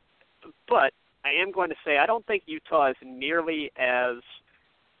 But I am going to say I don't think Utah is nearly as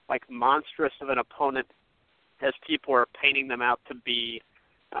monstrous of an opponent as people are painting them out to be.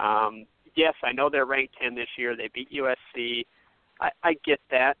 Yes, I know they're ranked 10 this year. They beat USC. I get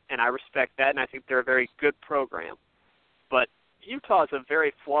that, and I respect that, and I think they're a very good program. But Utah is a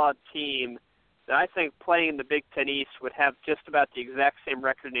very flawed team that I think playing in the Big Ten East would have just about the exact same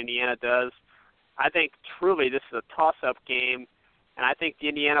record Indiana does. I think truly this is a toss-up game, and I think the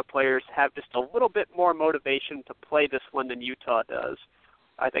Indiana players have just a little bit more motivation to play this one than Utah does.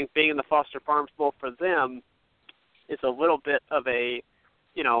 I think being in the Foster Farms Bowl for them is a little bit of a,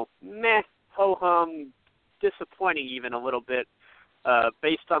 meh, ho-hum, disappointing even a little bit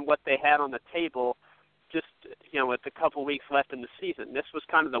based on what they had on the table just, with a couple weeks left in the season. This was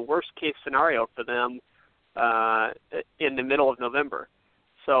kind of the worst-case scenario for them in the middle of November.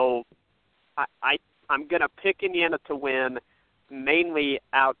 So I'm going to pick Indiana to win mainly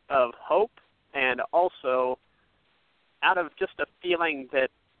out of hope and also out of just a feeling that,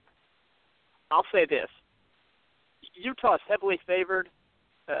 I'll say this, Utah is heavily favored,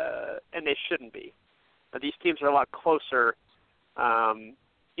 and they shouldn't be. These teams are a lot closer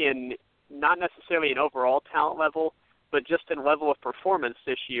in not necessarily an overall talent level, but just in level of performance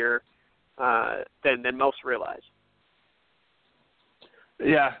this year than most realize.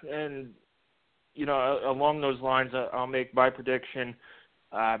 Yeah, and, along those lines, I'll make my prediction.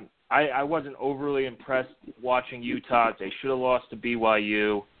 I wasn't overly impressed watching Utah. They should have lost to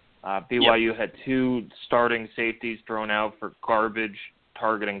BYU. BYU had 2 starting safeties thrown out for garbage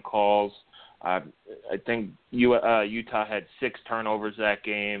targeting calls. I think Utah had 6 turnovers that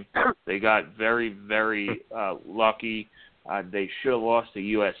game. They got very, very lucky. They should have lost to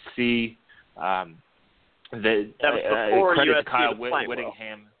USC. That was before credit USC to Kyle was playing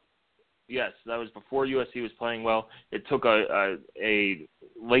Whittingham. well. Yes, that was before USC was playing well. It took a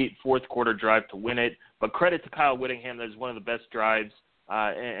late fourth quarter drive to win it. But credit to Kyle Whittingham. That was one of the best drives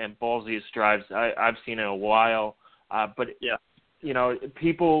and ballsiest drives I've seen in a while. But yeah. You know,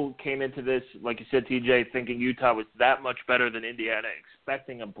 people came into this, like you said, TJ, thinking Utah was that much better than Indiana,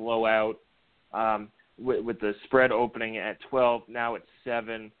 expecting a blowout with the spread opening at 12. Now it's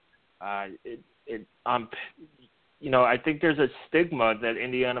 7. You know, I think there's a stigma that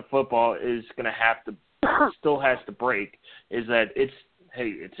Indiana football is going to have to still has to break. Is that it's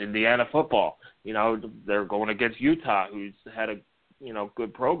Indiana football. You know, they're going against Utah, who's had a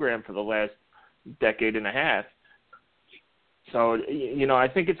good program for the last decade and a half. So, you know, I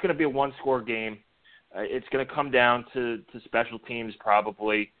think it's going to be a one-score game. It's going to come down to special teams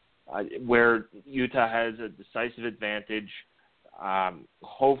probably, where Utah has a decisive advantage.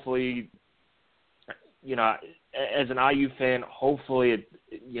 Hopefully, you know, as an IU fan, hopefully,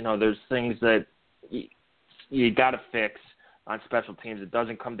 there's things that you got to fix on special teams. It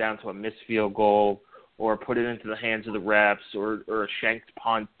doesn't come down to a missed field goal or put it into the hands of the refs or a shanked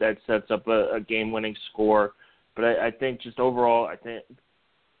punt that sets up a game-winning score. But I think just overall, I think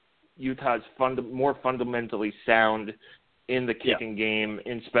Utah's more fundamentally sound in the kicking game,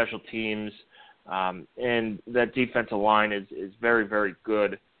 in special teams, and that defensive line is very, very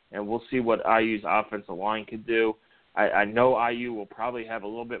good. And we'll see what IU's offensive line can do. I know IU will probably have a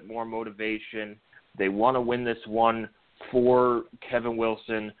little bit more motivation. They want to win this one for Kevin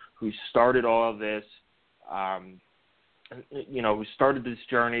Wilson, who started all of this. Who started this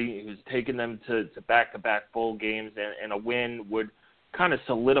journey, who's taken them to back-to-back bowl games, and a win would kind of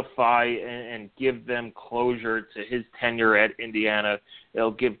solidify and give them closure to his tenure at Indiana.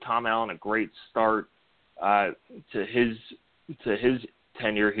 It'll give Tom Allen a great start to his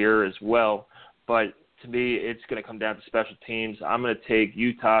tenure here as well. But to me, it's going to come down to special teams. I'm going to take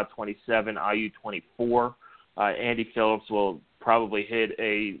Utah 27, IU 24. Andy Phillips will probably hit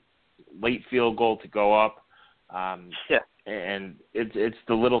a late field goal to go up. And it's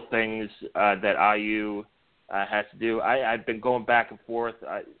the little things that IU has to do. I've been going back and forth.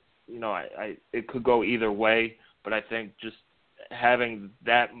 It could go either way, but I think just having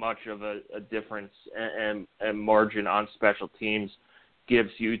that much of a difference and margin on special teams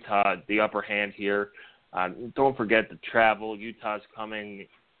gives Utah the upper hand here. Don't forget the travel. Utah's coming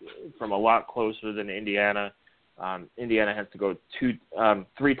from a lot closer than Indiana. Indiana has to go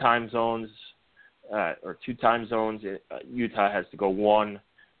 3 time zones. Or 2 time zones. Utah has to go 1.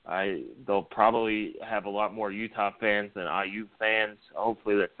 They'll probably have a lot more Utah fans than IU fans.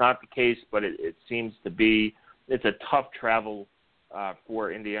 Hopefully that's not the case, but it seems to be. It's a tough travel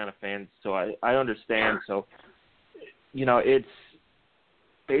for Indiana fans, so I understand. So, it's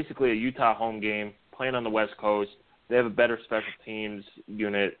basically a Utah home game, playing on the West Coast. They have a better special teams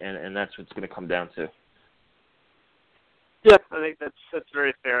unit, and that's what it's going to come down to. Yeah, I think that's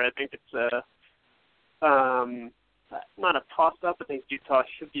very fair. I think it's not a toss-up. I think Utah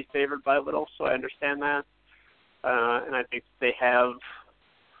should be favored by a little, so I understand that. And I think they have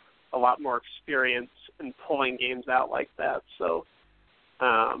a lot more experience in pulling games out like that. So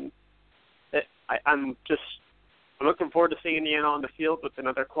I'm looking forward to seeing Indiana on the field with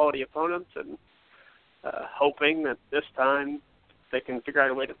another quality opponent and hoping that this time they can figure out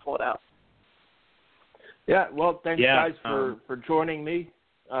a way to pull it out. Yeah, well, thanks, guys, for joining me.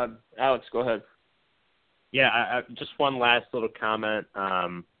 Alex, go ahead. Yeah, just one last little comment.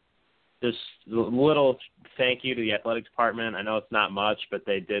 Just a little thank you to the athletic department. I know it's not much, but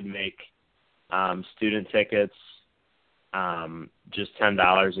they did make student tickets just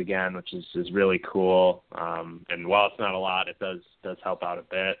 $10 again, which is really cool. And while it's not a lot, it does help out a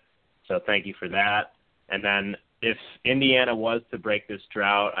bit. So thank you for that. And then if Indiana was to break this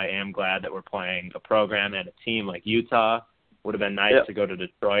drought, I am glad that we're playing a program and a team like Utah. Would have been nice to go to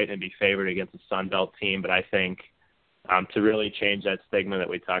Detroit and be favored against a Sun Belt team, but I think to really change that stigma that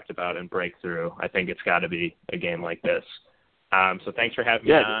we talked about and break through, I think it's got to be a game like this. So thanks for having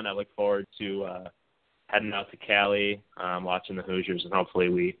me on. I look forward to heading out to Cali, watching the Hoosiers, and hopefully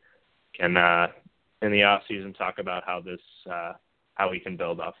we can, in the off season, talk about how we can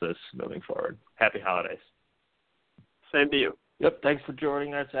build off this moving forward. Happy holidays. Same to you. Yep, thanks for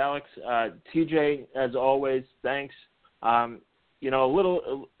joining us, Alex. TJ, as always, thanks. One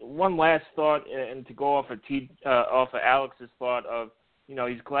last thought, and to go off of Alex's thought of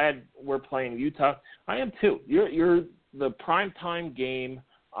he's glad we're playing Utah. I am too. You're the primetime game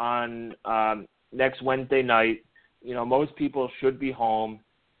on next Wednesday night. Most people should be home.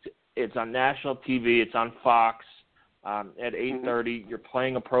 It's on national TV. It's on Fox at 8:30. You're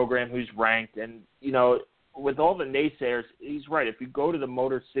playing a program who's ranked, and with all the naysayers, he's right. If you go to the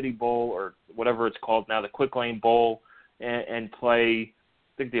Motor City Bowl or whatever it's called now, the Quick Lane Bowl, and play,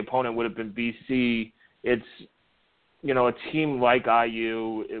 I think the opponent would have been BC. It's a team like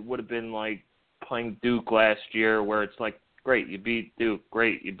IU. It would have been like playing Duke last year, where it's like, great, you beat Duke,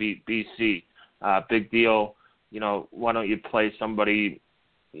 great, you beat BC, big deal. Why don't you play somebody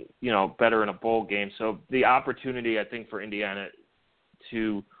better in a bowl game? So the opportunity, I think, for Indiana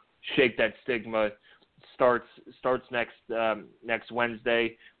to shake that stigma starts next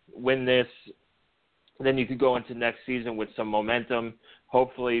Wednesday. Win this, then you could go into next season with some momentum.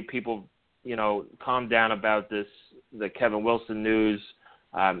 Hopefully people, calm down about the Kevin Wilson news.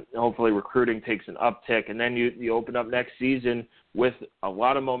 Hopefully recruiting takes an uptick, and then you open up next season with a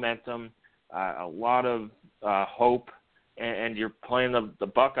lot of momentum, a lot of hope, and you're playing the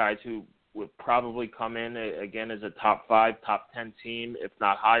Buckeyes, who would probably come in again as a top 5, top 10 team, if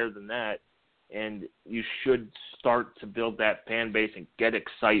not higher than that. And you should start to build that fan base and get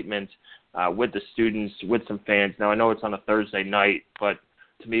excitement with the students, with some fans. Now, I know it's on a Thursday night, but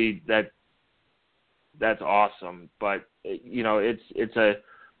to me that's awesome. But it's a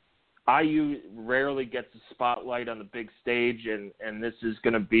IU rarely gets the spotlight on the big stage, and this is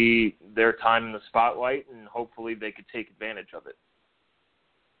going to be their time in the spotlight, and hopefully they could take advantage of it.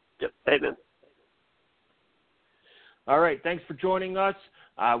 Yep, amen. All right, thanks for joining us.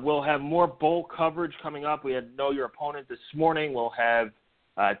 We'll have more bowl coverage coming up. We had Know Your Opponent this morning. We'll have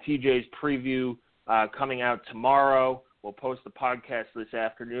TJ's preview coming out tomorrow. We'll post the podcast this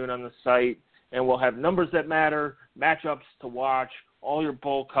afternoon on the site, and we'll have Numbers That Matter, matchups to watch, all your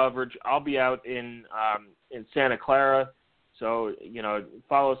bowl coverage. I'll be out in Santa Clara, so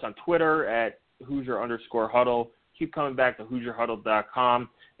follow us on Twitter at Hoosier_Huddle. Keep coming back to HoosierHuddle.com,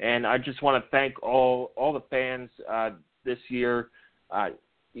 and I just want to thank all the fans this year.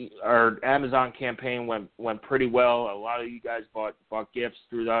 Our Amazon campaign went pretty well. A lot of you guys bought gifts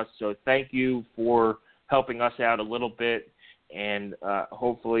through us, so thank you for helping us out a little bit, and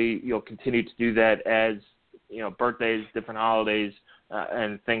hopefully you'll continue to do that as birthdays, different holidays,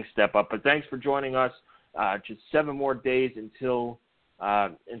 and things step up. But thanks for joining us. Just 7 more days until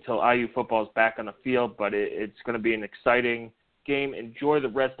IU football is back on the field, but it's going to be an exciting game. Enjoy the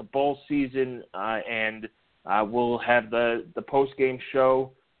rest of bowl season, and we'll have the post-game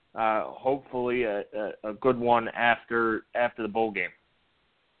show, hopefully a good one after the bowl game.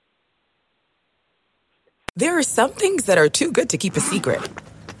 There are some things that are too good to keep a secret.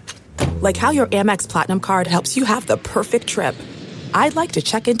 Like how your Amex Platinum card helps you have the perfect trip. I'd like to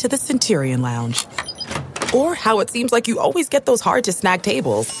check into the Centurion Lounge. Or how it seems like you always get those hard-to-snag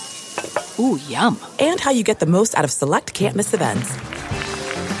tables. Ooh, yum. And how you get the most out of select can't-miss events.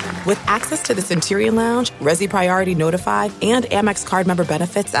 With access to the Centurion Lounge, Resi Priority Notified, and Amex card member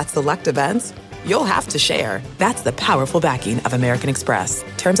benefits at select events, you'll have to share. That's the powerful backing of American Express.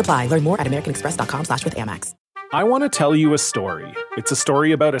 Terms apply. Learn more at americanexpress.com/withAmex. I want to tell you a story. It's a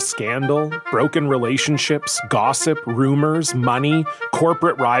story about a scandal, broken relationships, gossip, rumors, money,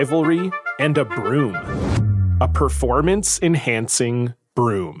 corporate rivalry, and a broom. A performance-enhancing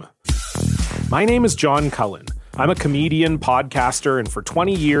broom. My name is John Cullen. I'm a comedian, podcaster, and for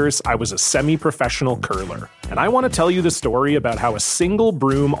 20 years, I was a semi-professional curler. And I want to tell you the story about how a single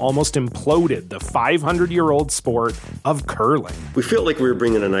broom almost imploded the 500-year-old sport of curling. We felt like we were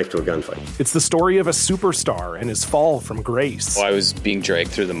bringing a knife to a gunfight. It's the story of a superstar and his fall from grace. Well, I was being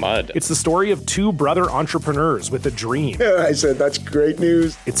dragged through the mud. It's the story of 2 brother entrepreneurs with a dream. I said, that's great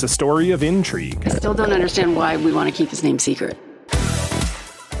news. It's a story of intrigue. I still don't understand why we want to keep his name secret.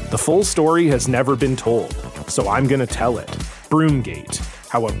 The full story has never been told, so I'm going to tell it. Broomgate,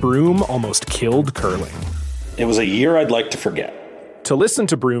 how a broom almost killed curling. It was a year I'd like to forget. To listen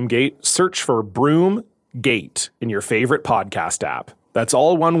to Broomgate, search for Broomgate in your favorite podcast app. That's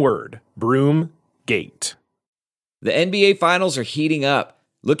all one word, Broomgate. The NBA Finals are heating up.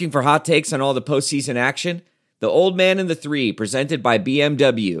 Looking for hot takes on all the postseason action? The Old Man and the Three, presented by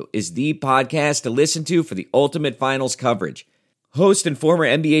BMW, is the podcast to listen to for the ultimate finals coverage. Host and former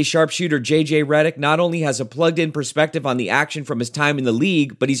NBA sharpshooter JJ Redick not only has a plugged-in perspective on the action from his time in the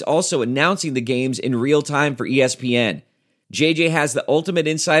league, but he's also announcing the games in real time for ESPN. JJ has the ultimate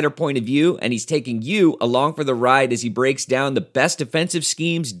insider point of view, and he's taking you along for the ride as he breaks down the best defensive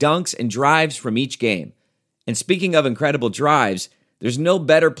schemes, dunks, and drives from each game. And speaking of incredible drives, there's no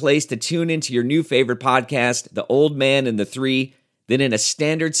better place to tune into your new favorite podcast, The Old Man and the Three, than in a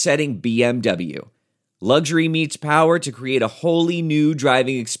standard-setting BMW. Luxury meets power to create a wholly new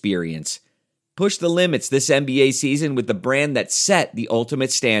driving experience. Push the limits this NBA season with the brand that set the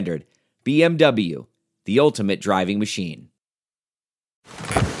ultimate standard. BMW, the ultimate driving machine.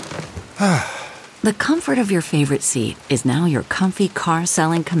 The comfort of your favorite seat is now your comfy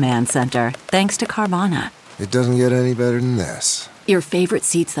car-selling command center, thanks to Carvana. It doesn't get any better than this. Your favorite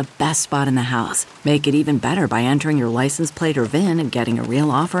seat's the best spot in the house. Make it even better by entering your license plate or VIN and getting a real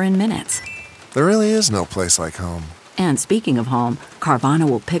offer in minutes. There really is no place like home. And speaking of home, Carvana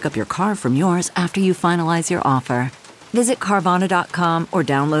will pick up your car from yours after you finalize your offer. Visit Carvana.com or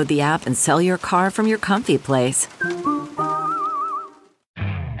download the app and sell your car from your comfy place.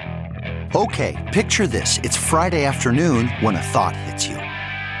 Okay, picture this. It's Friday afternoon when a thought hits you.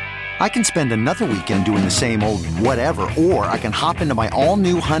 I can spend another weekend doing the same old whatever, or I can hop into my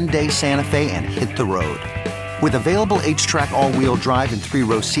all-new Hyundai Santa Fe and hit the road. With available H-Track all-wheel drive and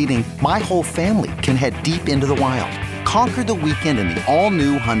 3-row seating, my whole family can head deep into the wild. Conquer the weekend in the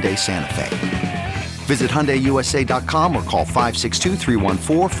all-new Hyundai Santa Fe. Visit HyundaiUSA.com or call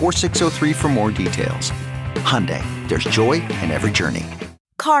 562-314-4603 for more details. Hyundai, there's joy in every journey.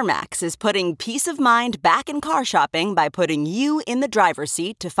 CarMax is putting peace of mind back in car shopping by putting you in the driver's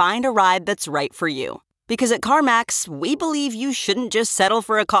seat to find a ride that's right for you. Because at CarMax, we believe you shouldn't just settle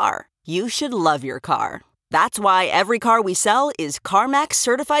for a car. You should love your car. That's why every car we sell is CarMax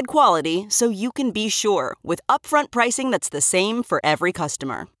certified quality, so you can be sure with upfront pricing that's the same for every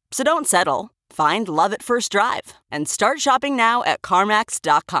customer. So don't settle. Find love at first drive and start shopping now at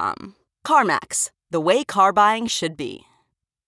CarMax.com. CarMax, the way car buying should be.